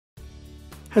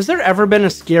Has there ever been a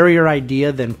scarier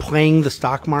idea than playing the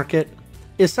stock market?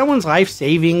 Is someone's life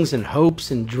savings and hopes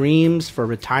and dreams for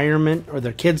retirement or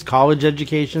their kids' college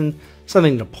education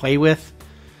something to play with?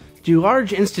 Do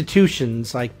large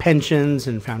institutions like pensions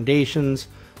and foundations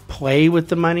play with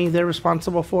the money they're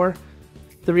responsible for?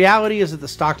 The reality is that the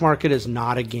stock market is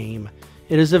not a game.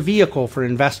 It is a vehicle for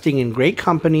investing in great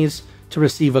companies to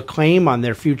receive a claim on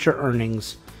their future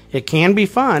earnings. It can be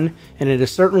fun, and it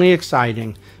is certainly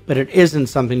exciting, but it isn't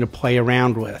something to play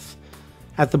around with.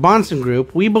 At the Bahnsen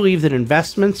Group, we believe that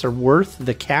investments are worth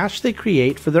the cash they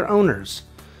create for their owners.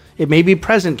 It may be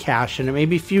present cash and it may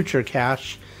be future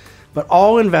cash, but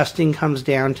all investing comes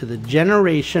down to the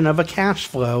generation of a cash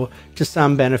flow to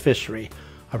some beneficiary,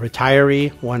 a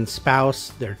retiree, one spouse,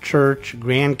 their church,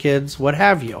 grandkids, what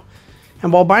have you.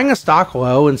 And while buying a stock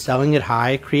low and selling it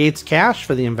high creates cash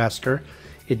for the investor,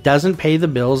 it doesn't pay the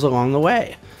bills along the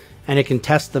way, and it can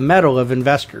test the mettle of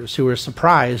investors who are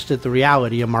surprised at the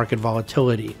reality of market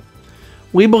volatility.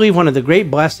 We believe one of the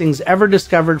great blessings ever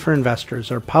discovered for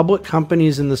investors are public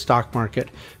companies in the stock market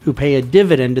who pay a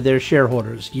dividend to their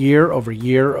shareholders year over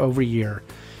year over year,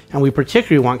 and we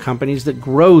particularly want companies that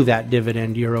grow that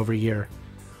dividend year over year.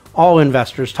 All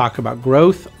investors talk about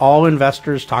growth, all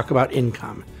investors talk about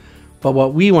income, but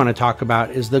what we want to talk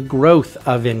about is the growth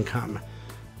of income.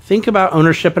 Think about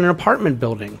ownership in an apartment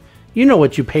building. You know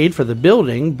what you paid for the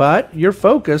building, but your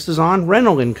focus is on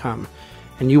rental income,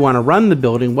 and you want to run the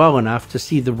building well enough to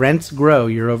see the rents grow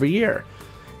year over year.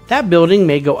 That building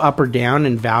may go up or down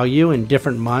in value in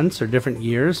different months or different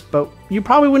years, but you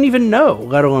probably wouldn't even know,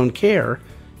 let alone care.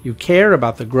 You care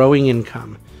about the growing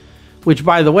income, which,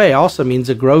 by the way, also means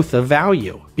a growth of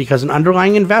value, because an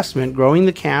underlying investment growing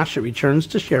the cash it returns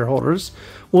to shareholders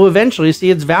will eventually see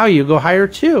its value go higher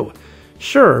too.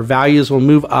 Sure, values will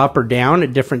move up or down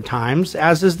at different times,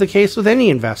 as is the case with any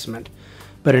investment.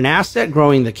 But an asset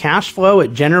growing the cash flow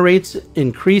it generates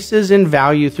increases in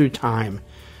value through time.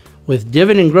 With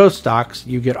dividend growth stocks,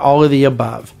 you get all of the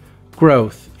above: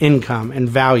 growth, income, and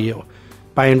value,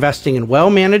 by investing in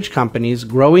well-managed companies,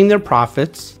 growing their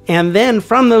profits, and then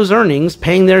from those earnings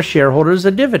paying their shareholders a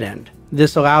dividend.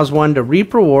 This allows one to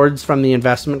reap rewards from the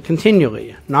investment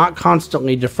continually, not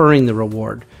constantly deferring the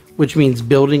reward, which means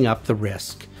building up the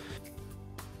risk.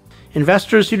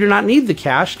 Investors who do not need the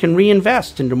cash can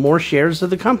reinvest into more shares of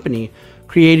the company,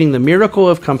 creating the miracle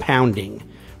of compounding,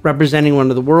 representing one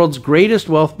of the world's greatest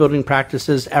wealth-building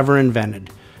practices ever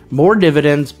invented. More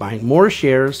dividends, buying more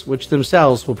shares, which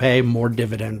themselves will pay more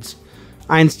dividends.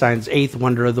 Einstein's eighth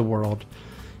wonder of the world.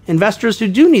 Investors who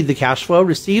do need the cash flow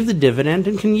receive the dividend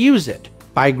and can use it,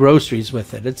 buy groceries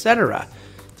with it, etc.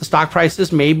 The stock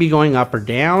prices may be going up or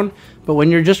down, but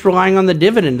when you're just relying on the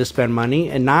dividend to spend money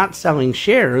and not selling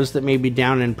shares that may be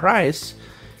down in price,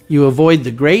 you avoid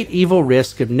the great evil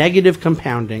risk of negative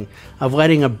compounding, of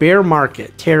letting a bear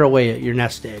market tear away at your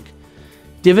nest egg.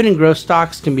 Dividend growth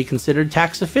stocks can be considered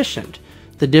tax efficient.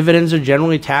 The dividends are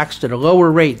generally taxed at a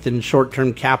lower rate than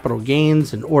short-term capital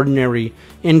gains and ordinary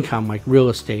income like real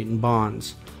estate and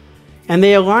bonds. And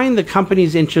they align the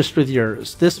company's interest with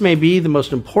yours. This may be the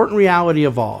most important reality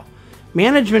of all.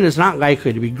 Management is not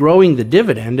likely to be growing the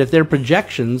dividend if their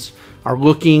projections are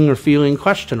looking or feeling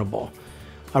questionable.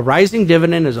 A rising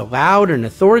dividend is a loud and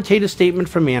authoritative statement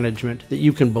from management that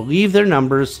you can believe their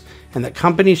numbers and that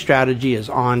company strategy is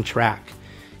on track.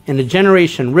 In a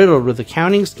generation riddled with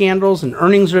accounting scandals and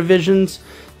earnings revisions,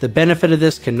 the benefit of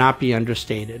this cannot be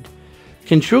understated.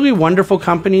 Can truly wonderful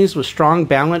companies with strong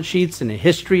balance sheets and a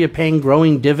history of paying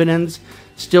growing dividends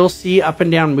still see up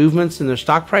and down movements in their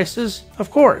stock prices?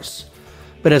 Of course.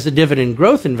 But as a dividend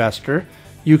growth investor,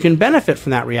 you can benefit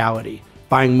from that reality,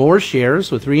 buying more shares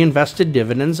with reinvested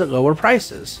dividends at lower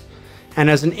prices. And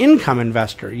as an income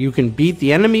investor, you can beat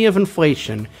the enemy of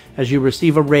inflation as you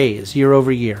receive a raise year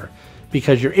over year,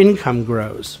 because your income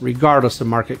grows regardless of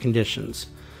market conditions.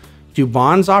 Do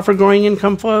bonds offer growing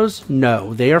income flows?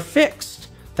 No, they are fixed.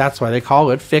 That's why they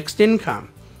call it fixed income.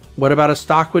 What about a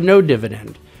stock with no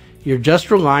dividend? You're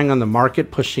just relying on the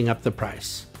market pushing up the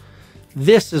price.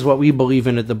 This is what we believe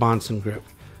in at the Bahnsen Group.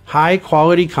 High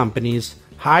quality companies,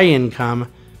 high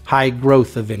income, high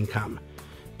growth of income.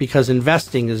 Because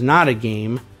investing is not a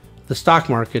game, the stock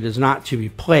market is not to be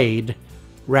played,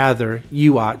 rather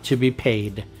you ought to be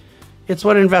paid. It's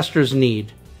what investors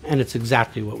need, and it's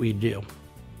exactly what we do.